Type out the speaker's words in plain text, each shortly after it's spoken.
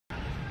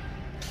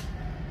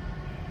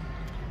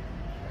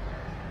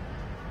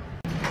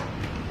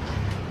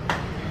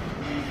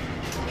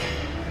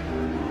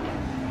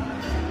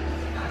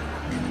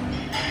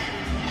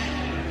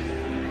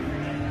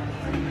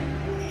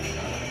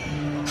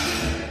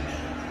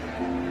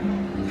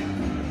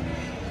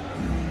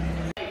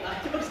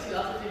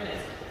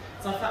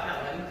So I felt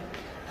that one.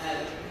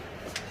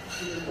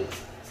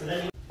 So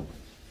then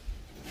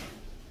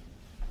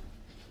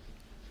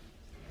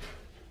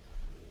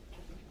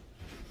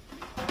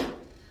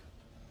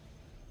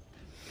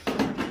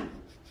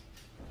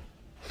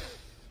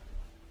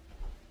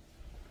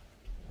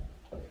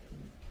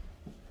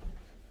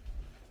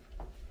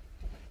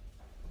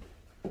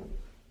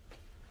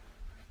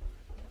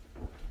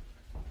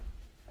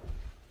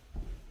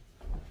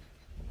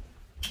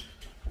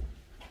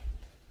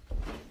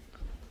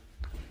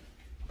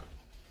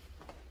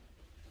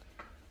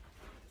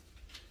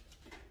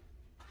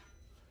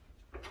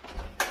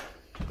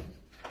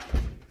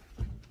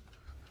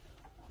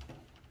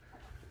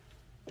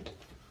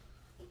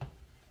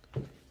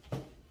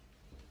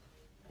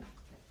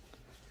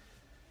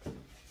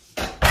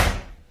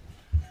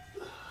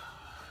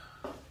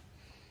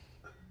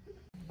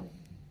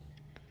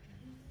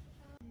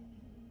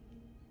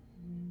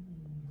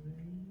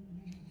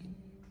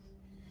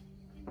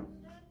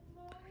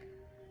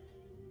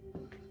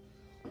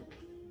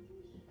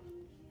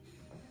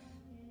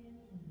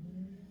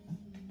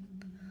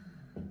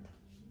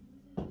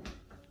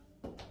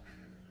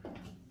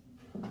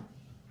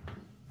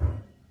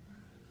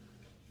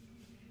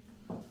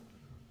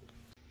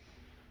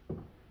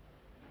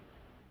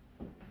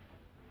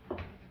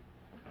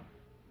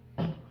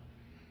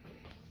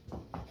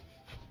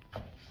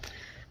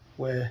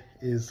where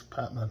is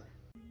Patman?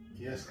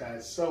 Yes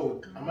guys,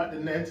 so I'm at the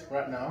Ned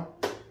right now,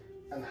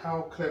 and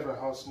how clever,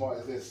 how smart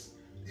is this?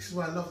 This is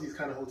why I love these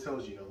kind of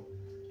hotels, you know.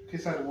 Look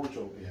inside the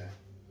wardrobe here.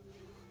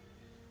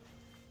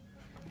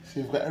 So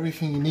you've got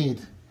everything you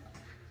need.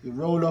 Your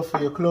roller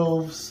for your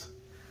clothes,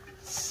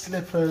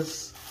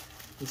 slippers,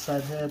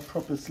 inside here,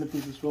 proper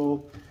slippers as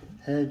well,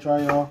 hair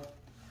dryer,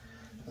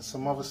 and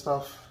some other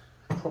stuff,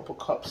 proper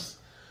cups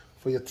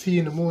for your tea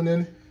in the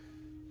morning,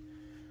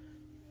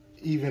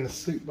 even a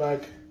suit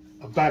bag,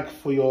 a bag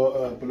for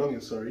your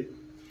belongings, sorry,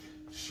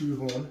 shoe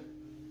horn,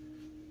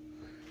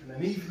 and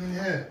then even in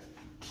here,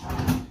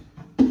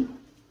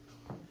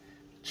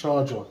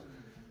 charger.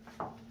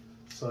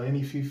 So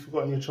if you've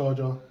forgotten your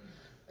charger,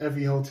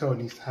 every hotel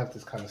needs to have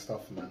this kind of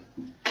stuff, man.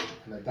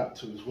 An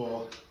adapter as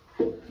well.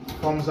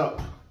 Thumbs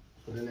up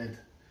for the Ned.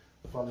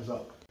 Thumbs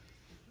up.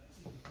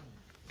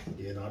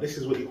 Yeah, now this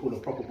is what you call a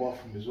proper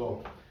bathroom as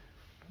well.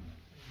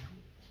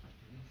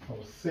 I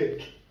was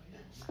sick.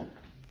 I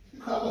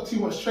got too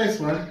much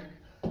stress, man.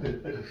 I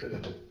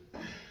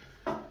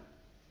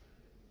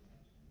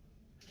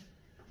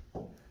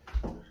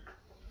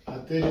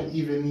didn't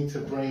even need to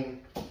bring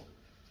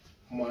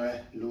my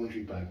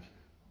laundry bag,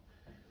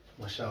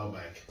 my shower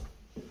bag.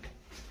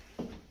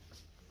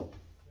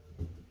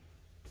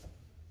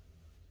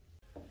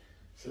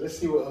 So let's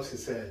see what else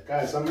is here.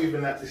 Guys, I'm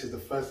moving out. This is the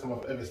first time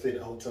I've ever stayed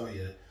at a hotel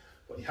here.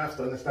 But you have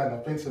to understand,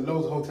 I've been to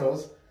loads of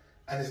hotels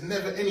and there's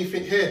never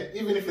anything here,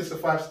 even if it's a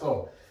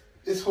 5-star.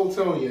 This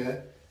hotel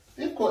here,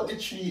 they've got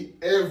literally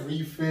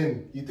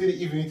everything. You didn't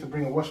even need to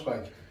bring a wash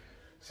bag.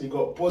 So you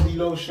got body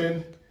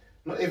lotion,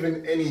 not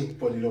even any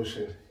body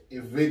lotion,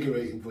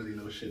 invigorating body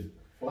lotion.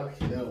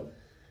 Fucking hell.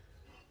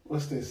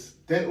 What's this?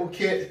 Dental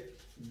kit.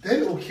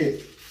 Dental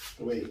kit.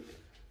 Wait.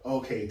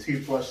 Okay,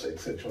 toothbrush,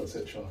 etc,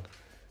 etc.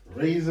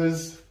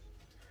 Razors,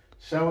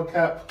 shower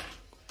cap,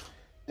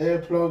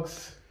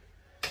 earplugs,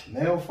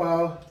 nail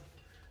file,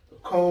 a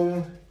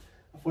comb.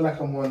 I feel like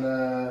I'm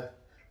on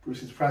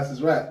Bruce's Price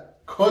is Right.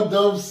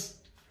 Condoms.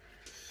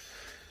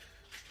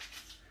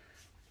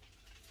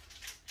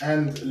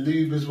 And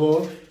lube as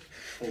well.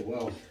 Oh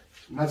wow,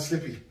 mad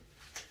slippy.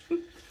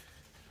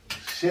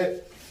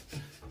 Shit.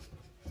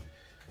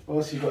 What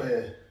else you got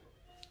here?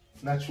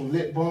 Natural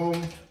lip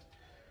balm,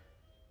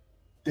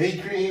 day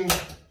cream,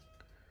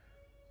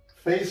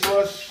 face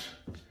wash,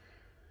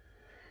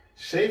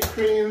 shave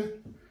cream,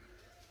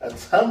 a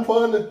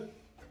tampon,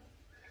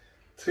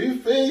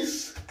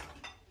 toothpaste,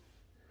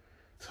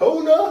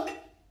 toner,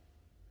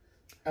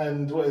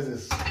 and what is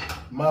this?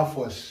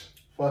 Mouthwash.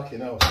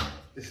 Fucking hell.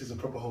 This is a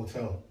proper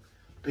hotel.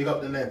 Big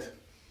up the Ned.